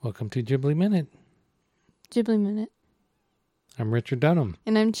Welcome to Ghibli Minute. Ghibli Minute. I'm Richard Dunham.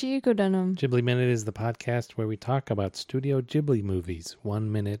 And I'm Chihiko Dunham. Ghibli Minute is the podcast where we talk about Studio Ghibli movies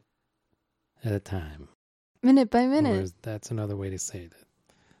 1 minute at a time. Minute by minute. Or that's another way to say that.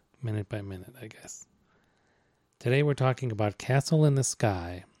 Minute by minute, I guess. Today we're talking about Castle in the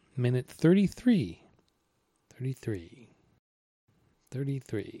Sky, minute 33. 33.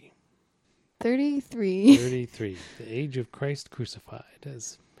 33. 33. 33. The Age of Christ Crucified,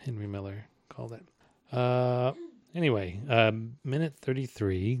 as Henry Miller called it. Anyway, minute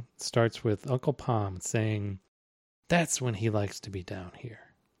 33 starts with Uncle Pom saying, "That's when he likes to be down here."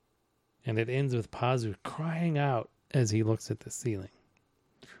 And it ends with Pazu crying out as he looks at the ceiling.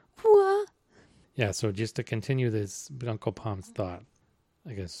 What? Yeah, so just to continue this Uncle Pom's thought,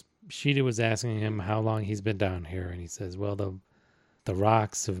 I guess Shida was asking him how long he's been down here, and he says, well, the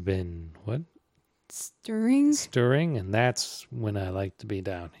rocks have been, what? Stirring, and that's when I like to be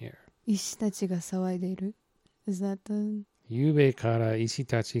down here. 石たちが騒いでいる. Is that the... ゆうべから石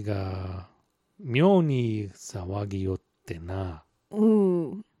たちが妙に騒ぎよってな.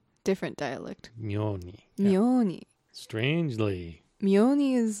 Ooh, different dialect. 妙に. Myoni. Strangely.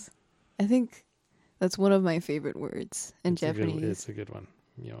 Myoni is, I think that's one of my favorite words in Japanese. It's a good one.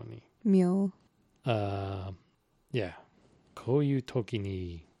 妙に. Myo. Yeah. こういう時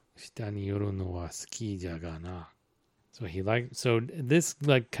に下に寄るのは好きじゃがな. So this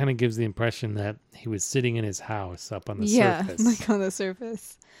like kind of gives the impression that he was sitting in his house up on the surface. Yeah, like on the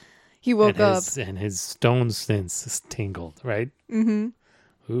surface. He woke up. And his stone sense tingled, right? Mm-hmm.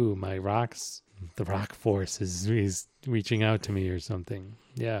 Ooh, the rock force is reaching out to me or something.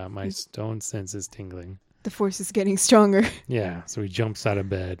 Yeah, my stone sense is tingling. The force is getting stronger. Yeah, so he jumps out of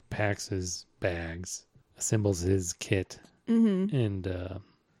bed, packs his bags, assembles his kit, and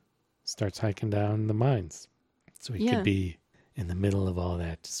starts hiking down the mines. So he could be in the middle of all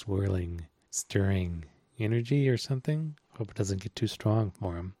that swirling, stirring energy or something. Hope it doesn't get too strong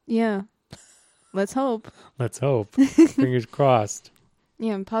for him. Yeah. Let's hope. Let's hope. Fingers crossed.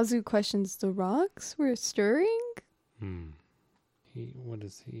 Yeah, and Pazu questions the rocks were stirring? What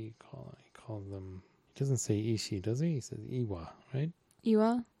does he call? He calls them... He doesn't say Ishi, does he? He says Iwa, right?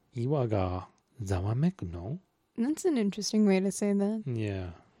 Iwa? Iwa ga zawameku no? That's an interesting way to say that.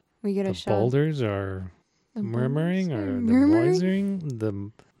 Yeah. We get a The shot. boulders are murmuring or murmuring?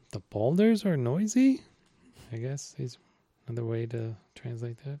 The boulders are noisy? I guess is another way to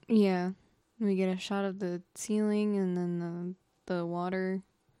translate that. Yeah. We get a shot of the ceiling and then the water.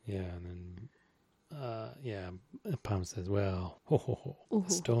 Yeah, and then Pom says, well, the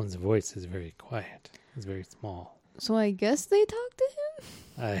stone's voice is very quiet. It's very small. So I guess they talked to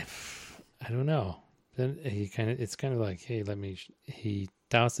him? I don't know. Then it's kind of like, hey, he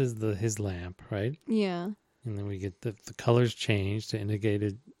douses his lamp, right? Yeah. And then we get the colors change to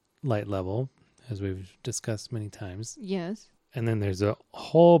indicated light level, as we've discussed many times. Yes. And then there's a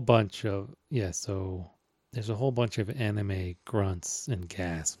whole bunch of anime grunts and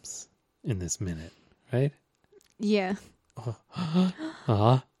gasps in this minute, right? Yeah.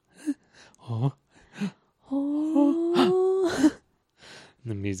 Oh. Oh.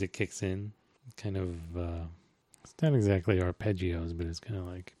 The music kicks in. Kind of, it's not exactly arpeggios, but it's kind of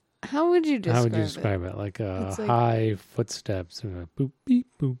like... How would you describe it? How would you describe it? Like high footsteps, and a boop, beep,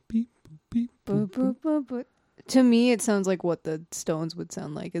 boop, beep, boop, beep, boop, boop, boop, boop. To me, it sounds like what the Stones would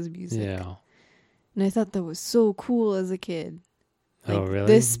sound like as music. Yeah. And I thought that was so cool as a kid. Like, oh, really?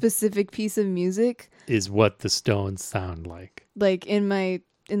 This specific piece of music is what the Stones sound like. Like in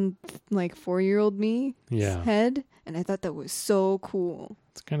 4-year-old me head. And I thought that was so cool.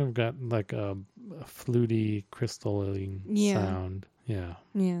 It's kind of got like a fluty, crystalline sound. Yeah.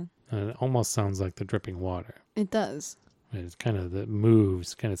 Yeah. And it almost sounds like the dripping water. It does. It's kind of, it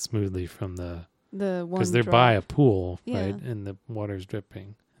moves kind of smoothly from the one because they're drop. by a pool, yeah. right? And the water's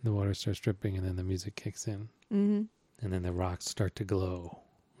dripping. The water starts dripping, and then the music kicks in. Mm-hmm. And then the rocks start to glow.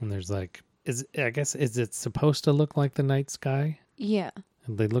 And there's like, is it supposed to look like the night sky? Yeah.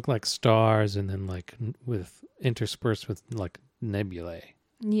 And they look like stars, and then like interspersed with like nebulae.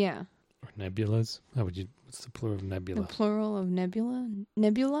 Yeah. Or nebulas? What's the plural of nebula? The plural of nebula?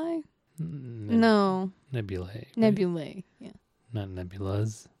 Nebulae? No. Nebulae. Right? Nebulae, yeah. Not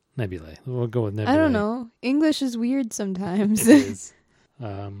nebulas. Nebulae. We'll go with nebulae. I don't know. English is weird sometimes. It is.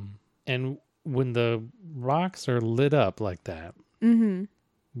 And when the rocks are lit up like that,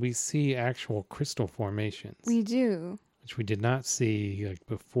 we see actual crystal formations. We do. Which we did not see like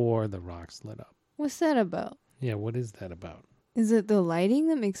before the rocks lit up. What's that about? Yeah, what is that about? Is it the lighting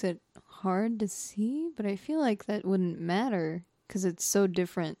that makes it hard to see? But I feel like that wouldn't matter because it's so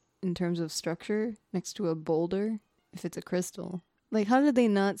different in terms of structure next to a boulder if it's a crystal. Like, how did they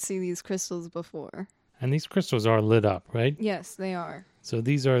not see these crystals before? And these crystals are lit up, right? Yes, they are. So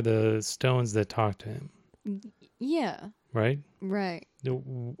these are the stones that talk to him, Yeah, right? right.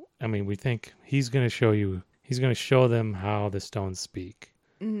 I mean, we think he's going to show them how the stones speak.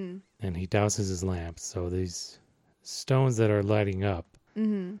 Mm-hmm. And he douses his lamp. So these stones that are lighting up,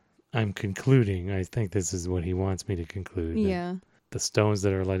 Mm-hmm. I'm concluding, I think this is what he wants me to conclude. that Yeah, The stones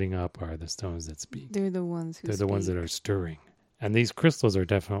that are lighting up are the stones that speak. they're the ones who They're the ones that are stirring. And these crystals are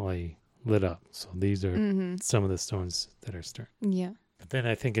definitely lit up. So these are Mm-hmm. some of the stones that are stirring. Yeah. But then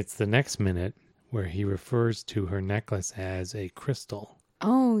I think it's the next minute where he refers to her necklace as a crystal.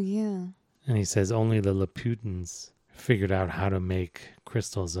 Oh, yeah. And he says only the Laputans figured out how to make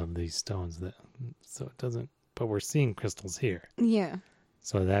crystals of these stones. So it doesn't, but we're seeing crystals here. Yeah.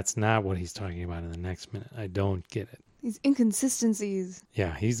 So that's not what he's talking about in the next minute. I don't get it. These inconsistencies.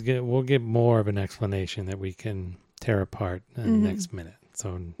 Yeah, we'll get more of an explanation that we can tear apart in the next minute.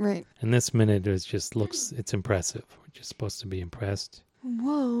 So Right. in this minute, it's impressive. We're just supposed to be impressed.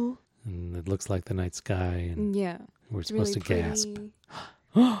 Whoa. And it looks like the night sky, and Yeah. we're It's supposed really to gasp.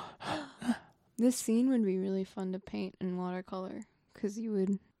 pretty. This scene would be really fun to paint in watercolor because you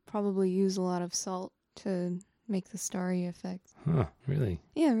would probably use a lot of salt to make the starry effect. Huh, really?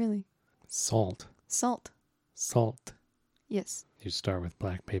 Yeah, really. Salt. Salt. Salt. Yes. You start with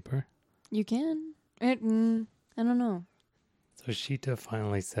black paper. You can. I don't know. So Sheeta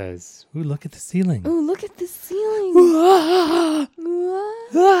finally says, "Ooh, look at the ceiling." Oh, look at the ceiling. Ah!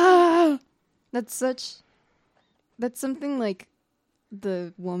 What? Ah! That's something like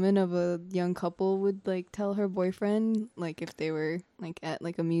the woman of a young couple would like tell her boyfriend, like if they were like at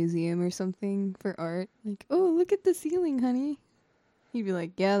like a museum or something for art. Like, oh, look at the ceiling, honey. He'd be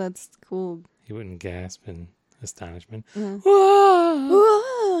like, yeah, that's cool. He wouldn't gasp in astonishment. Yeah.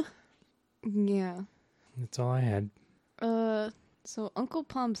 Ah! Yeah. That's all I had. So Uncle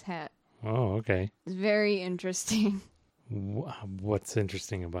Pom's hat Oh, okay. is very interesting. What's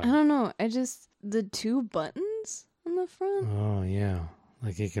interesting about I it? don't know. The two buttons on the front. Oh, yeah.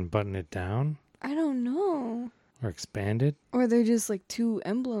 Like you can button it down I don't know. or expand it. Or they're just like two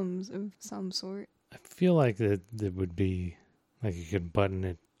emblems of some sort. I feel like that would be like you could button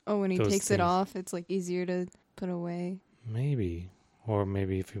it, Oh, when he Those takes it things. off, it's like easier to put away. maybe. Or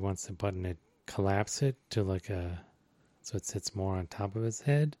maybe if he wants to button it, collapse it to like so it sits more on top of his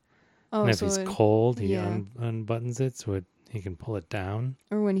head. Oh, And if so he's cold, he yeah. unbuttons it so he can pull it down.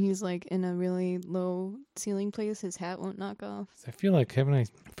 or when he's like in a really low ceiling place, his hat won't knock off. I feel like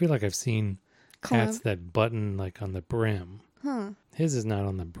I've seen hats that button like on the brim. Huh. His is not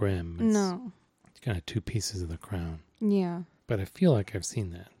on the brim. It's No. kind of two pieces of the crown. Yeah. But I feel like I've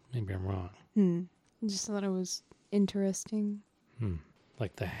seen that. Maybe I'm wrong. Just thought it was interesting.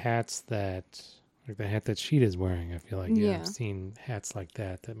 Like the hat that Sheeta's wearing. I feel like Yeah. I've seen hats like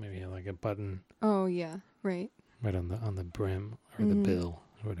that maybe have like a button Oh, yeah. Right. right on the brim or the bill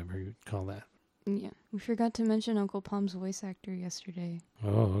or whatever you'd call that. Yeah. We forgot to mention Uncle Pom's voice actor yesterday.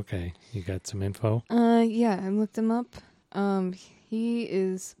 Oh, okay. You got some info? Yeah, I looked him up. He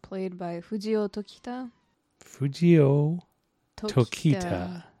is played by Fujio Tokita. Fujio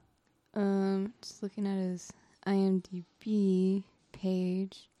Tokita. Just looking at his IMDb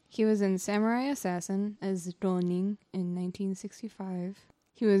page. He was in Samurai Assassin as Ronin in 1965.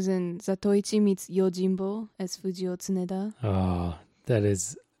 He was in Zatoichi Meets Yojimbo as Fujio Tsuneda. Oh, that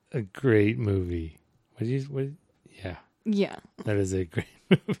is a great movie. Yeah, Yeah. that is a great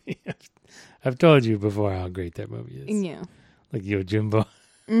movie. I've told you before how great that movie is. Yeah. Like Yojimbo.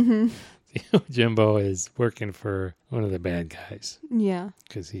 Mm-hmm. Yojimbo is working for one of the bad guys Yeah.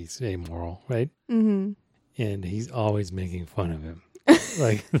 because he's amoral, right? Mm-hmm. And he's always making fun of him.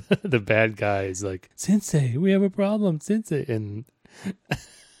 Like the bad guy is like, "Sensei, we have a problem, Sensei." And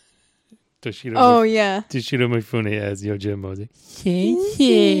Oh, yeah. Toshiro Mifune as Yojimbo is like,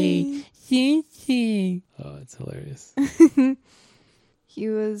 "Sensei, Sensei." Oh, it's hilarious. He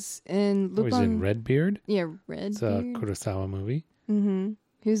was in He was Lupin. in Redbeard. Yeah, Red. It's a Kurosawa movie. Mm-hmm.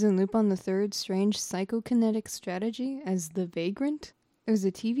 He was in Lupin the Third Strange Psychokinetic Strategy as the Vagrant. There was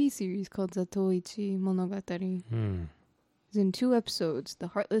a TV series called Zatoichi Monogatari. He was in 2 episodes, The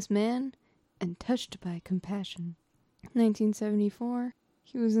Heartless Man and Touched by Compassion. 1974,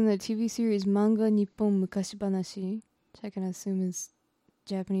 he was in the TV series Manga Nippon Mukashibanashi, which I can assume is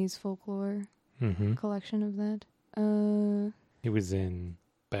Japanese folklore collection of that. He was in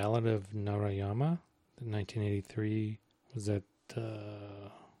Ballad of Narayama, the 1983. Was that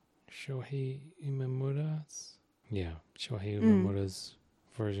Shohei Imamura's? Yeah, Shohei Imamura's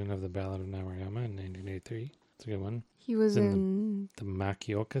version of the Ballad of Narayama in 1983. It's a good one. He was Then in... The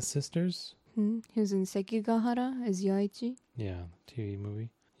Makioka Sisters. He was in Sekigahara as Yaichi. Yeah, TV movie.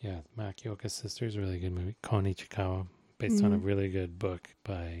 Yeah, Makioka Sisters, really good movie. Kon Ichikawa, based on a really good book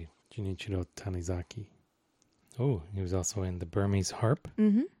by Junichiro Tanizaki. Oh, he was also in The Burmese Harp.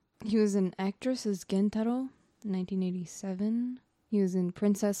 He was an actress as Gentaro, 1987. He was in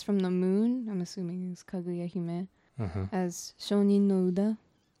Princess from the Moon. I'm assuming it was Kaguya Hime. As Shonin no Uda.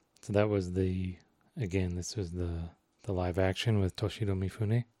 So that was this was the live action with Toshiro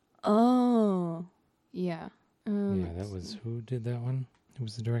Mifune. Oh, yeah. That was, who did that one? Who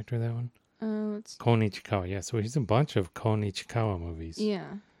was the director of that one? It's Kon Ichikawa. Yeah, so he's in a bunch of Kon Ichikawa movies. Yeah.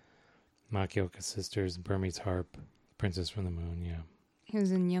 Makioka Sisters, Burmese Harp, Princess from the Moon, yeah. He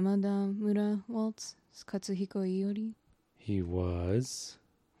was in Yamada Mura Waltz, Katsuhiko Iori. He was,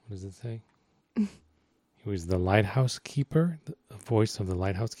 what does it say? He was the lighthouse keeper, the voice of the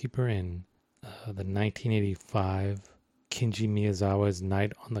lighthouse keeper in the 1985 Kinji Miyazawa's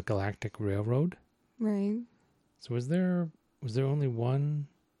Night on the Galactic Railroad. Right. So was there only one?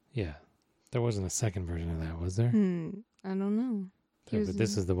 Yeah, there wasn't a second version of that, was there? I don't know. But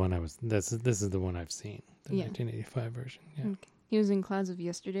this is the one this is the one I've seen, the 1985 version. Yeah. Okay. He was in Clouds of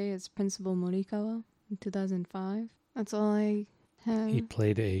Yesterday as Principal Morikawa in 2005. That's all I have. He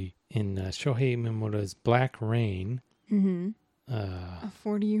played in Shohei Mimura's Black Rain. A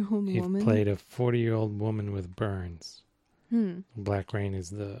 40-year-old woman. He played a 40-year-old woman with burns. Black Rain is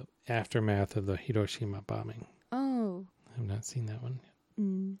the aftermath of the Hiroshima bombing. Oh. I've not seen that one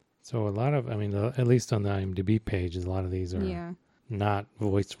yet. So a lot of, at least on the IMDb page, a lot of these are not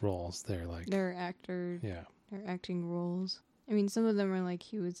voice roles. They're actors. Yeah. They're acting roles. Some of them are like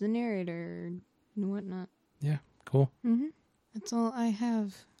he was the narrator and whatnot. Yeah, cool. That's all I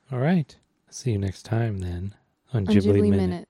have. All right. See you next time then on Ghibli Minute.